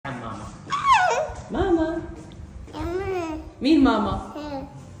Mama. Mama. Me, Mama. Here.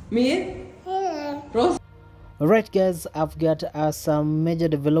 Me. Here. Rosie. Alright guys, I've got some major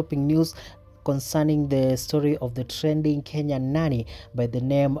developing news concerning the story of the trending Kenyan nanny by the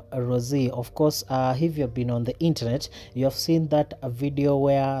name Rosie. Of course, if you've been on the internet, you have seen that a video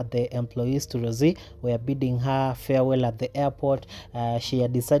where the employees to Rosie were bidding her farewell at the airport. She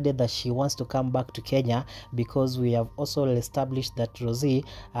had decided that she wants to come back to Kenya because we have also established that Rosie,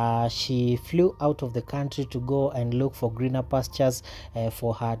 she flew out of the country to go and look for greener pastures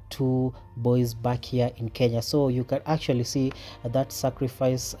for her two boys back here in Kenya. So you can actually see that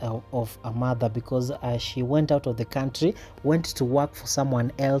sacrifice of a mother, because she went out of the country, went to work for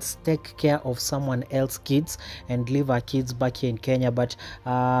someone else, take care of someone else's kids and leave her kids back here in Kenya. But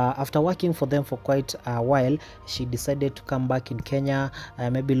after working for them for quite a while, she decided to come back in Kenya,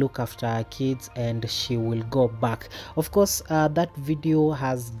 maybe look after her kids, and she will go back. Of course, that video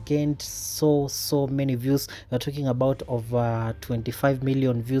has gained so many views. We're talking about over 25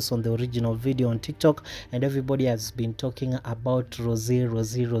 million views on the original video on TikTok, and everybody has been talking about Rosie.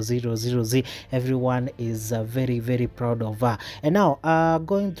 Everyone is very proud of her. And now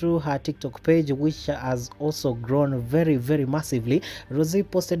going through her TikTok page, which has also grown very massively, Rosie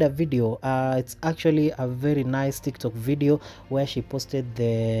posted a video. It's actually a very nice TikTok video where she posted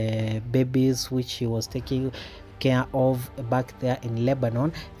the babies which she was taking care of back there in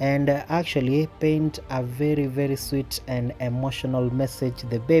Lebanon, and actually paint a very sweet and emotional message to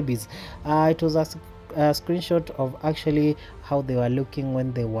the babies. It was a screenshot of actually how they were looking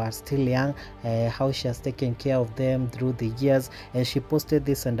when they were still young, how she has taken care of them through the years, and she posted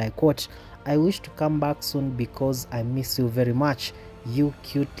this, and I quote, "I wish to come back soon because I miss you very much. Your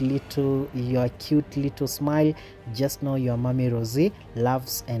cute little smile. Just know your mommy Rosie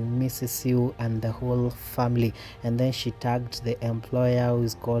loves and misses you and the whole family." And then she tagged the employer, who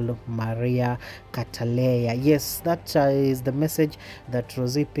is called Maria Cataleya. Yes, that is the message that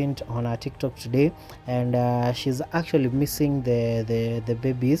Rosie pinned on her TikTok today, and she's actually missing the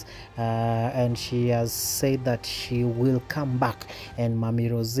babies, and she has said that she will come back, and mommy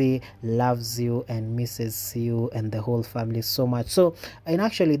Rosie loves you and misses you and the whole family so much. So in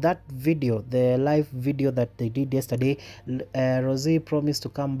actually that video, the live video that they did yesterday, Rosie promised to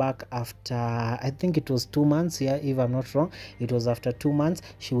come back after, I think it was 2 months. Yeah, if I'm not wrong, it was after 2 months.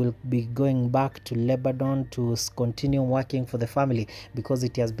 She will be going back to Lebanon to continue working for the family, because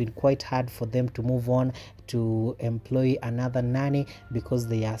it has been quite hard for them to move on to employ another nanny, because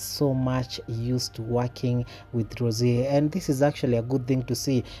they are so much used to working with Rosie. And this is actually a good thing to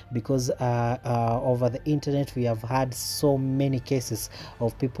see, because over the internet we have had so many cases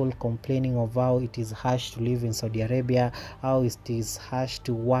of people complaining of how it is harsh to live in Saudi Arabia, how it is harsh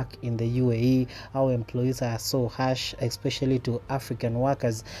to work in the UAE, how employees are so harsh, especially to African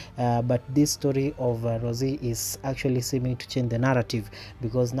workers. But this story of Rosie is actually seeming to change the narrative,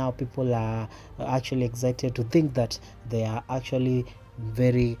 because now people are actually excited to think that they are actually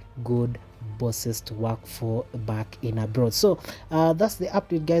very good bosses to work for back in abroad. So that's the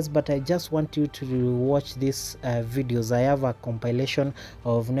update, guys, but I just want you to watch these videos. I have a compilation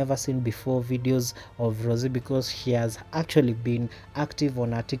of never seen before videos of Rosie, because she has actually been active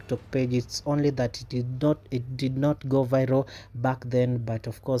on her TikTok page. It's only that it did not go viral back then, but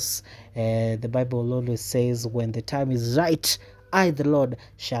of course the Bible always says, when the time is right, I, the Lord,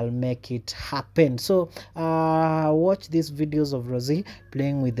 shall make it happen. So watch these videos of Rosie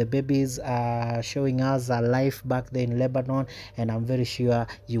playing with the babies, showing us her life back there in Lebanon, and I'm very sure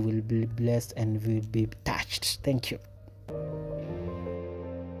you will be blessed and will be touched. Thank you.